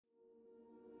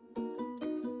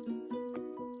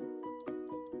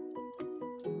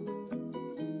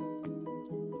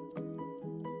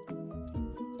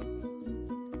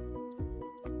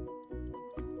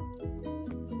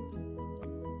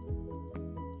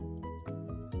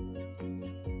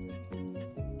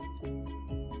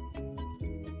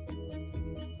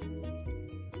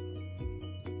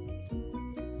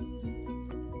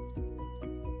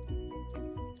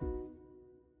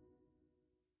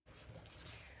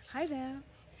Hi there!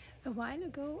 A while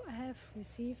ago I have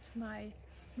received my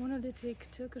monolithic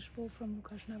Turkish bow from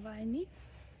Lukasz Nawalny.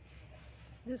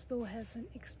 This bow has an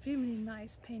extremely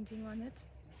nice painting on it,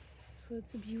 so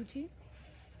it's a beauty.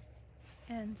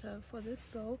 And for this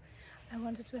bow I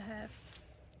wanted to have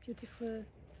beautiful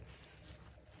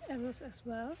arrows as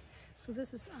well. So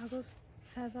this is Arghus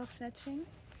feather fletching,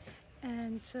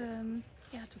 and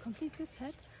yeah, to complete this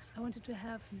set I wanted to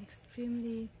have an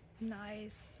extremely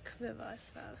nice quiver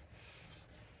as well.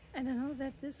 And I know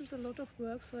that this is a lot of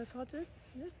work, so I thought it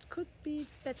could be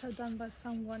better done by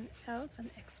someone else, an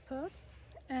expert.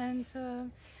 And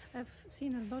I've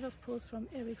seen a lot of posts from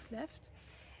Erixc Left,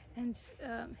 and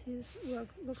his work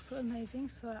looks so amazing,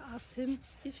 so I asked him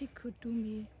if he could do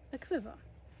me a quiver.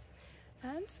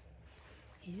 And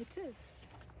here it is.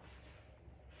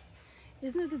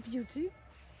 Isn't it a beauty?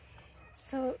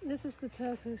 So this is the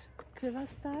Turkish quiver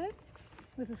style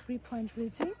with a 3-point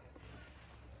ridging.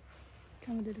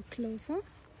 Come a little closer.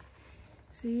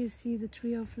 So you see the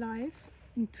tree of life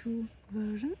in 2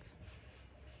 versions.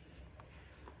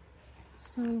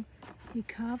 So you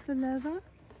carve the leather,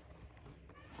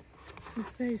 so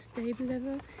it's very stable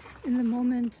leather. In the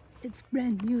moment it's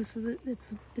brand new, so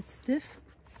it's a bit stiff.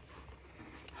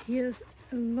 Here's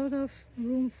a lot of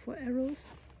room for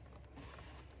arrows,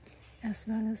 as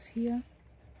well as here.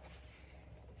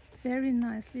 Very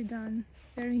nicely done,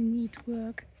 very neat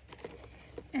work.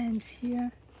 And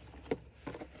here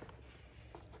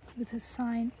with a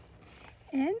sign.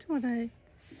 And what I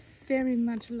very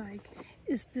much like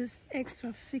is this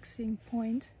extra fixing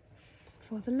point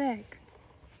for the leg.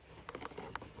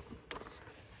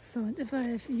 So if I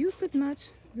have used it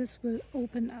much, this will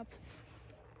open up.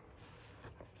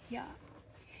 Yeah.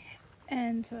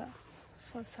 And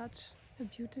for such a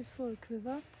beautiful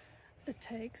quiver, it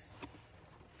takes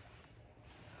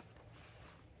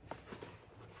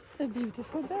a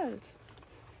beautiful belt.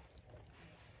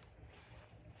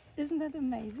 Isn't that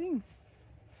amazing?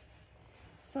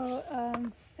 So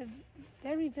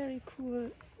very, very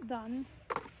cool done.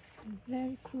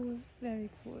 Very cool, very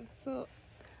cool. So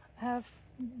I have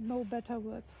no better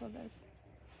words for this.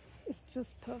 It's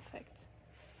just perfect.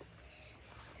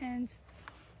 And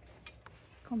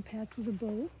compared to the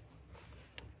bow,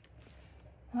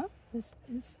 this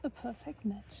is a perfect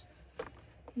match.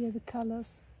 Here the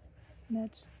colors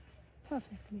match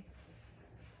perfectly.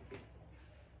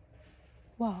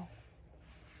 Wow!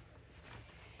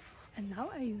 And now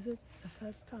I use it the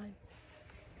first time.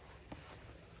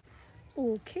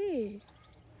 Okay,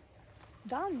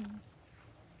 done.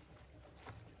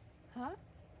 Huh?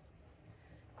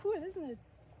 Cool, isn't it?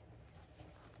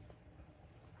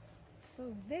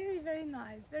 So very, very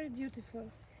nice, very beautiful.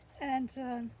 And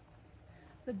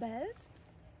the belt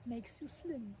makes you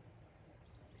slim.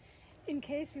 In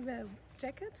case you wear a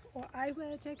jacket, or I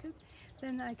wear a jacket,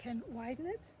 then I can widen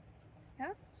it.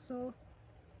 Yeah, so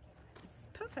it's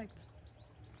perfect.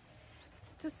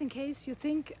 Just in case you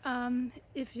think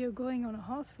if you're going on a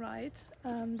horse ride,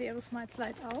 the arrows might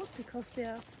slide out because they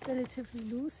are relatively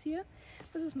loose here.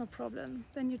 This is no problem.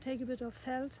 Then you take a bit of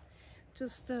felt,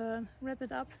 just wrap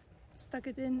it up, stuck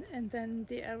it in, and then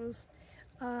the arrows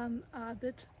are a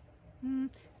bit,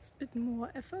 it's a bit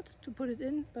more effort to put it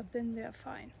in, but then they are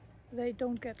fine. They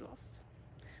don't get lost.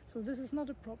 So this is not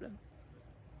a problem.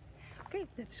 Okay,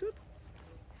 let's shoot.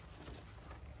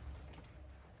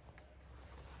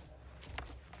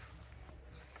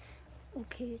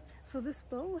 Okay, so this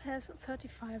bow has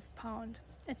 35 pound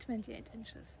at 28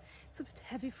 inches. It's a bit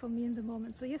heavy for me in the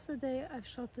moment. So yesterday I've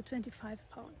shot the 25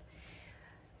 pound.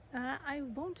 I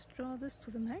won't draw this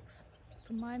to the max,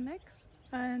 to my max,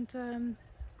 and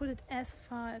put it as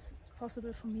far as it's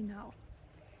possible for me now.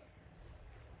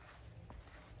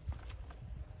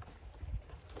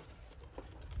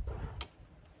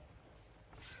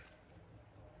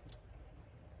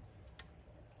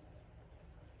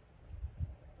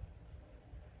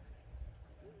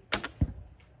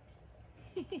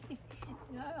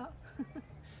 Yeah.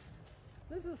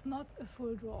 This is not a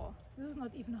full draw. This is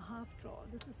not even a half draw.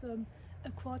 This is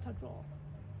a quarter draw.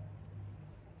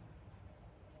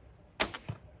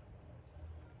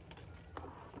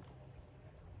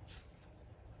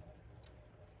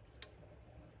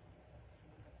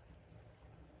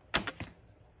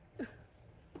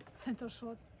 Center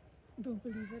shot. Don't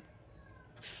believe it.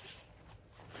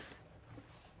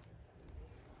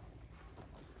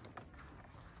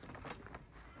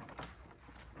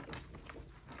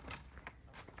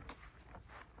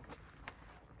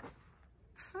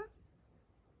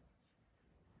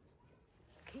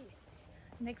 Okay,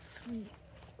 next 3.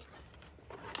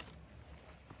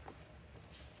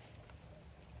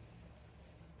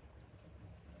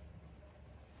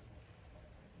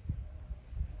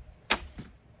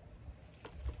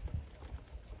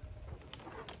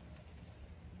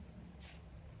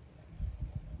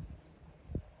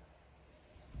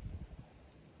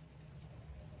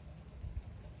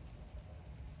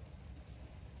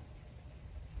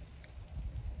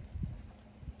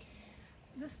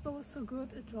 This bow is so good,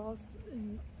 it draws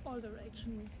in all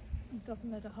directions. It doesn't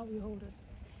matter how you hold it.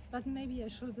 But maybe I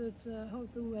should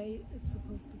hold the way it's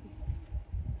supposed to be.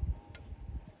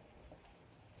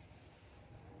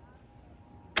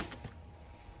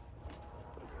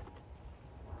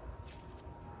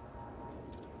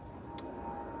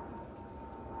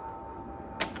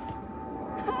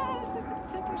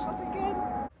 Second shot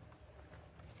again.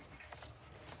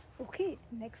 Okay,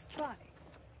 next try.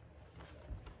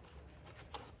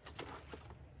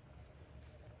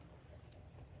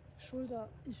 Shoulder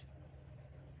issue.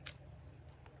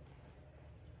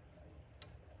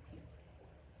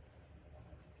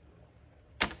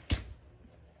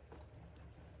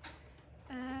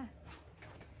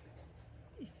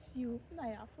 If you,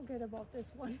 forget about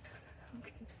this one.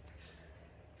 Okay.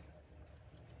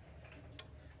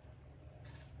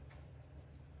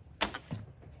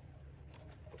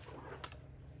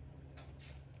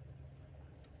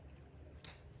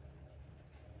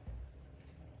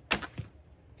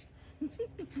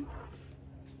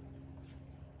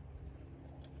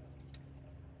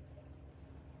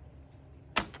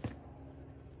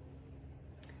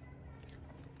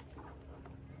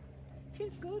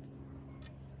 Feels good.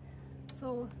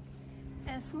 So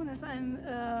as soon as I'm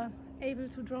able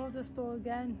to draw this bow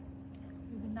again,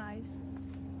 it will be nice.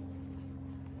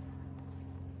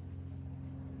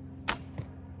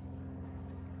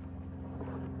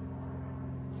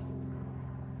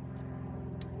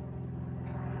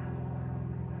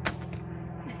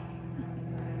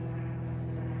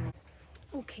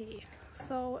 Okay,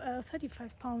 so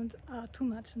 35 pounds are too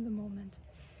much in the moment,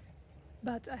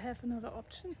 but I have another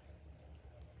option,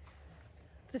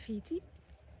 the fiti.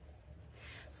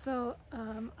 So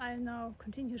I'll now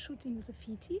continue shooting with the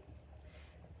fiti,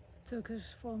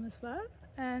 Turkish form as well,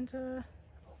 and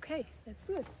okay, let's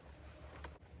do it.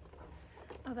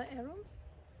 Other arrows?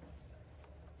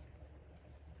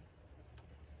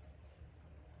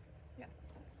 Yeah.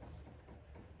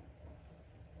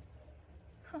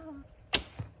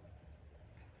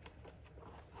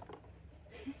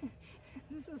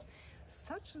 This is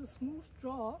such a smooth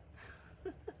draw.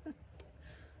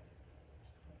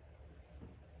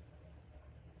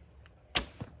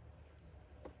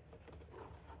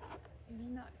 Very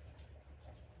nice.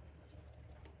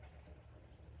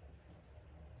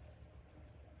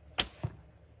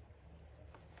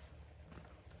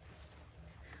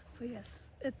 So yes,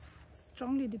 it's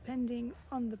strongly depending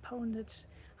on the poundage,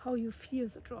 how you feel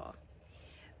the draw.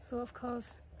 So of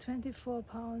course 24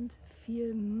 pound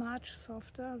feel much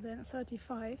softer than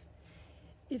 35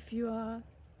 if you are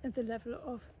at the level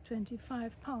of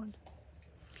 25 pound.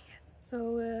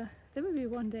 So there will be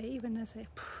one day when I say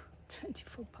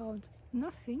 24 pound,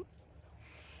 nothing,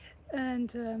 and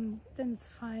then it's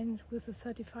fine with the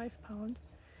 35 pound.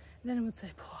 Then I would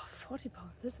say 40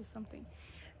 pound, this is something.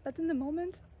 But in the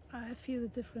moment I feel the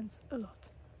difference a lot.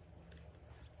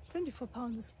 24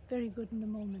 pounds is very good in the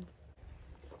moment.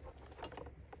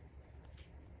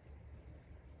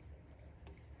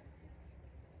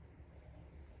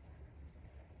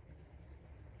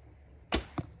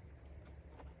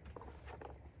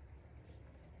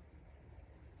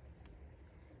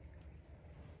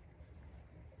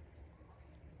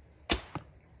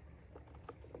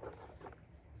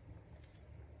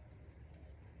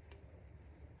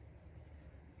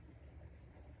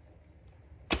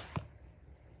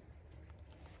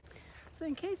 So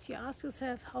in case you ask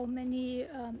yourself how many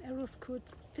arrows could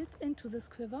fit into this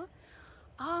quiver,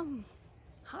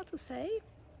 hard to say,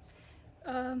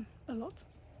 a lot.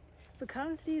 So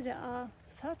currently there are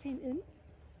 13 in,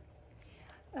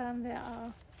 there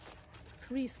are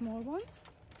 3 small ones,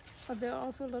 but there are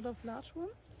also a lot of large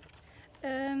ones.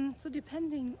 So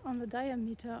depending on the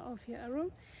diameter of your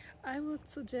arrow, I would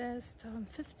suggest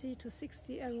 50 to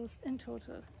 60 arrows in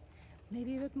total,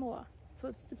 maybe a bit more. So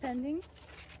it's depending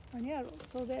on your arrow.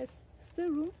 So there's still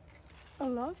room, a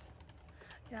lot.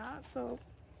 Yeah, so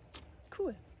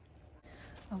cool.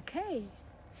 Okay,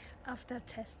 after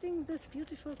testing this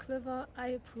beautiful quiver, I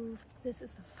approve this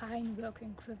is a fine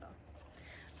working quiver.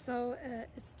 So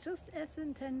it's just as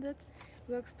intended,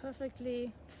 works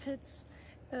perfectly, fits.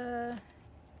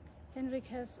 Henrik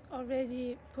has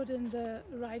already put in the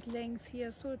right length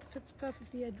here, so it fits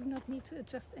perfectly. I do not need to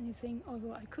adjust anything,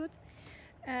 although I could,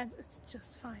 and it's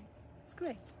just fine. It's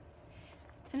great.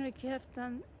 Henrik, you have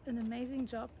done an amazing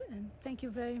job, and thank you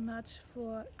very much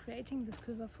for creating this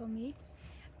quiver for me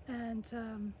and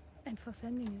for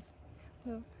sending it.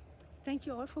 So thank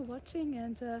you all for watching,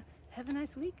 and have a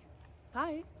nice week.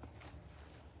 Bye!